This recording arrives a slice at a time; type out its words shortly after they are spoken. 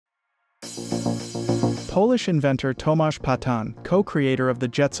Polish inventor Tomasz Patan, co-creator of the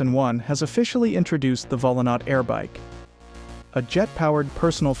Jetson 1, has officially introduced the Volonaut Airbike, a jet-powered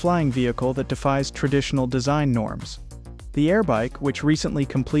personal flying vehicle that defies traditional design norms. The Airbike, which recently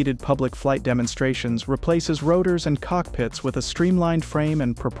completed public flight demonstrations, replaces rotors and cockpits with a streamlined frame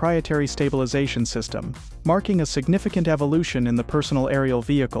and proprietary stabilization system, marking a significant evolution in the personal aerial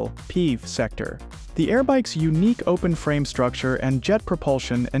vehicle (PAV) sector. The Airbike's unique open frame structure and jet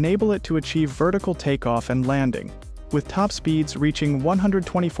propulsion enable it to achieve vertical takeoff and landing, with top speeds reaching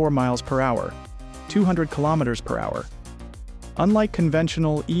 124 miles per hour, 200 kilometers per hour. Unlike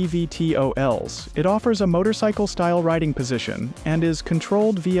conventional eVTOLs, it offers a motorcycle-style riding position and is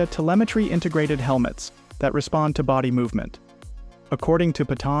controlled via telemetry-integrated helmets that respond to body movement. According to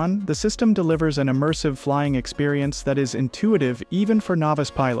Patan, the system delivers an immersive flying experience that is intuitive even for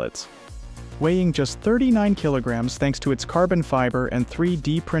novice pilots. Weighing just 39 kilograms thanks to its carbon fiber and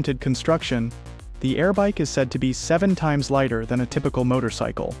 3D printed construction, the Airbike is said to be 7 times lighter than a typical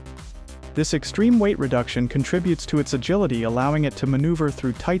motorcycle. This extreme weight reduction contributes to its agility, allowing it to maneuver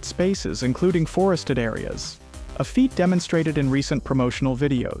through tight spaces, including forested areas, a feat demonstrated in recent promotional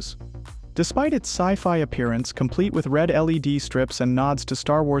videos. Despite its sci-fi appearance, complete with red LED strips and nods to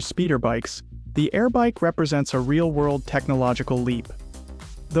Star Wars speeder bikes, the Airbike represents a real-world technological leap.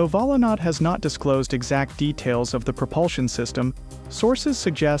 Though Volonaut has not disclosed exact details of the propulsion system, sources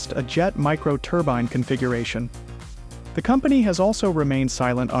suggest a jet micro-turbine configuration. The company has also remained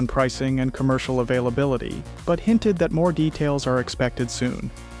silent on pricing and commercial availability, but hinted that more details are expected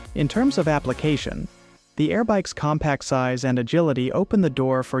soon. In terms of application, the Airbike's compact size and agility open the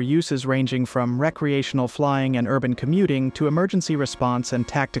door for uses ranging from recreational flying and urban commuting to emergency response and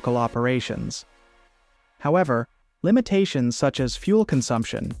tactical operations. However, limitations such as fuel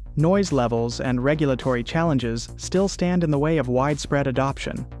consumption, noise levels, and regulatory challenges still stand in the way of widespread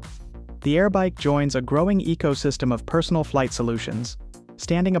adoption. The Airbike joins a growing ecosystem of personal flight solutions,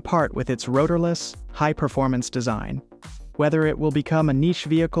 standing apart with its rotorless, high-performance design. Whether it will become a niche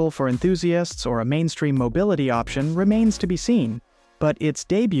vehicle for enthusiasts or a mainstream mobility option remains to be seen, but its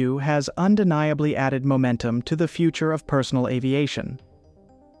debut has undeniably added momentum to the future of personal aviation.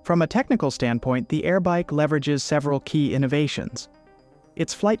 From a technical standpoint, the Airbike leverages several key innovations.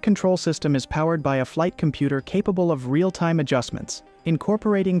 Its flight control system is powered by a flight computer capable of real-time adjustments,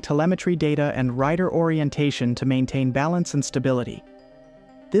 incorporating telemetry data and rider orientation to maintain balance and stability.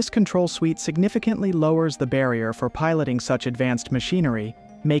 This control suite significantly lowers the barrier for piloting such advanced machinery,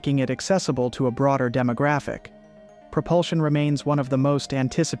 making it accessible to a broader demographic. Propulsion remains one of the most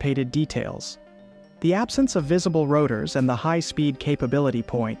anticipated details. The absence of visible rotors and the high-speed capability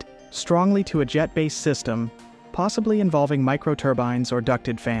point strongly to a jet-based system, possibly involving microturbines or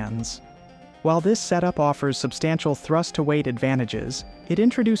ducted fans. While this setup offers substantial thrust-to-weight advantages, it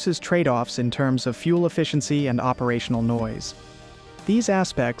introduces trade-offs in terms of fuel efficiency and operational noise. These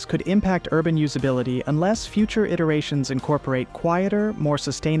aspects could impact urban usability unless future iterations incorporate quieter, more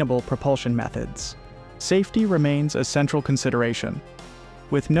sustainable propulsion methods. Safety remains a central consideration.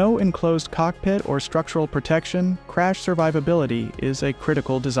 With no enclosed cockpit or structural protection, crash survivability is a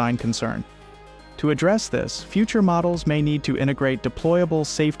critical design concern. To address this, future models may need to integrate deployable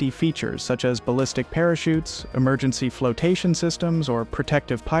safety features such as ballistic parachutes, emergency flotation systems, or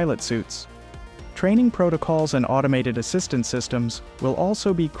protective pilot suits. Training protocols and automated assistance systems will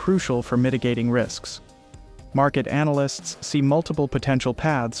also be crucial for mitigating risks. Market analysts see multiple potential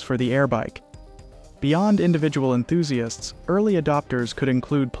paths for the Airbike. Beyond individual enthusiasts, early adopters could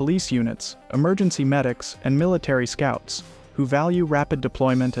include police units, emergency medics, and military scouts, who value rapid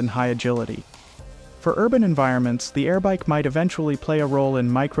deployment and high agility. For urban environments, the Airbike might eventually play a role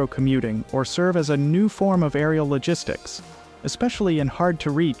in micro-commuting or serve as a new form of aerial logistics, especially in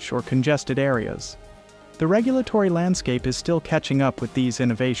hard-to-reach or congested areas. The regulatory landscape is still catching up with these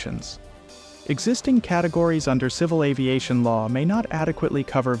innovations. Existing categories under civil aviation law may not adequately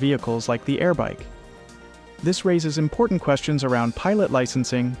cover vehicles like the Airbike. This raises important questions around pilot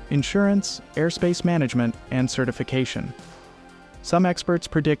licensing, insurance, airspace management, and certification. Some experts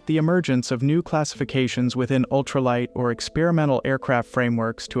predict the emergence of new classifications within ultralight or experimental aircraft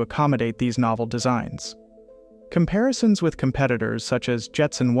frameworks to accommodate these novel designs. Comparisons with competitors such as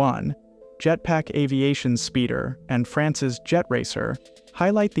Jetson 1, Jetpack Aviation's Speeder, and France's Jet Racer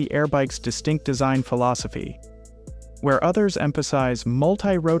highlight the Airbike's distinct design philosophy. Where others emphasize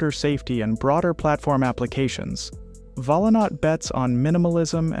multi-rotor safety and broader platform applications, Volonaut bets on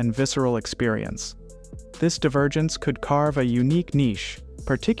minimalism and visceral experience. This divergence could carve a unique niche,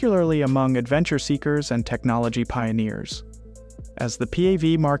 particularly among adventure seekers and technology pioneers. As the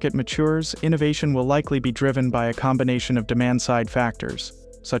PAV market matures, innovation will likely be driven by a combination of demand-side factors,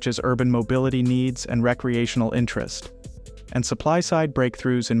 such as urban mobility needs and recreational interest, and supply-side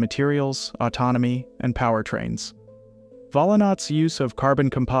breakthroughs in materials, autonomy, and powertrains. Volonaut's use of carbon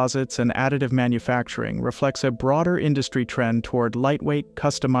composites and additive manufacturing reflects a broader industry trend toward lightweight,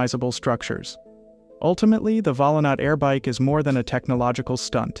 customizable structures. Ultimately, the Volonaut Airbike is more than a technological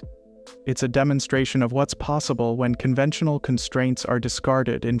stunt. It's a demonstration of what's possible when conventional constraints are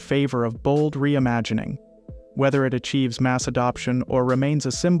discarded in favor of bold reimagining. Whether it achieves mass adoption or remains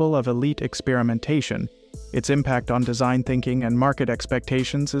a symbol of elite experimentation, its impact on design thinking and market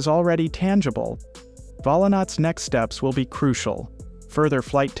expectations is already tangible. Volonaut's next steps will be crucial. Further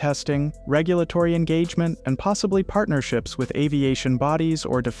flight testing, regulatory engagement, and possibly partnerships with aviation bodies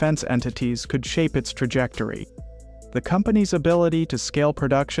or defense entities could shape its trajectory. The company's ability to scale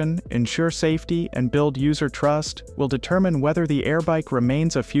production, ensure safety, and build user trust will determine whether the Airbike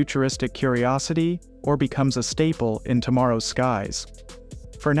remains a futuristic curiosity or becomes a staple in tomorrow's skies.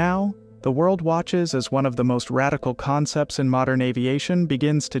 For now, the world watches as one of the most radical concepts in modern aviation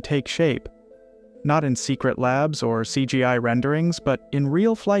begins to take shape. Not in secret labs or CGI renderings, but in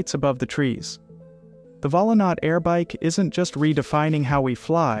real flights above the trees. The Volonaut Airbike isn't just redefining how we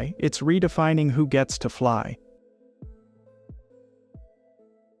fly, it's redefining who gets to fly.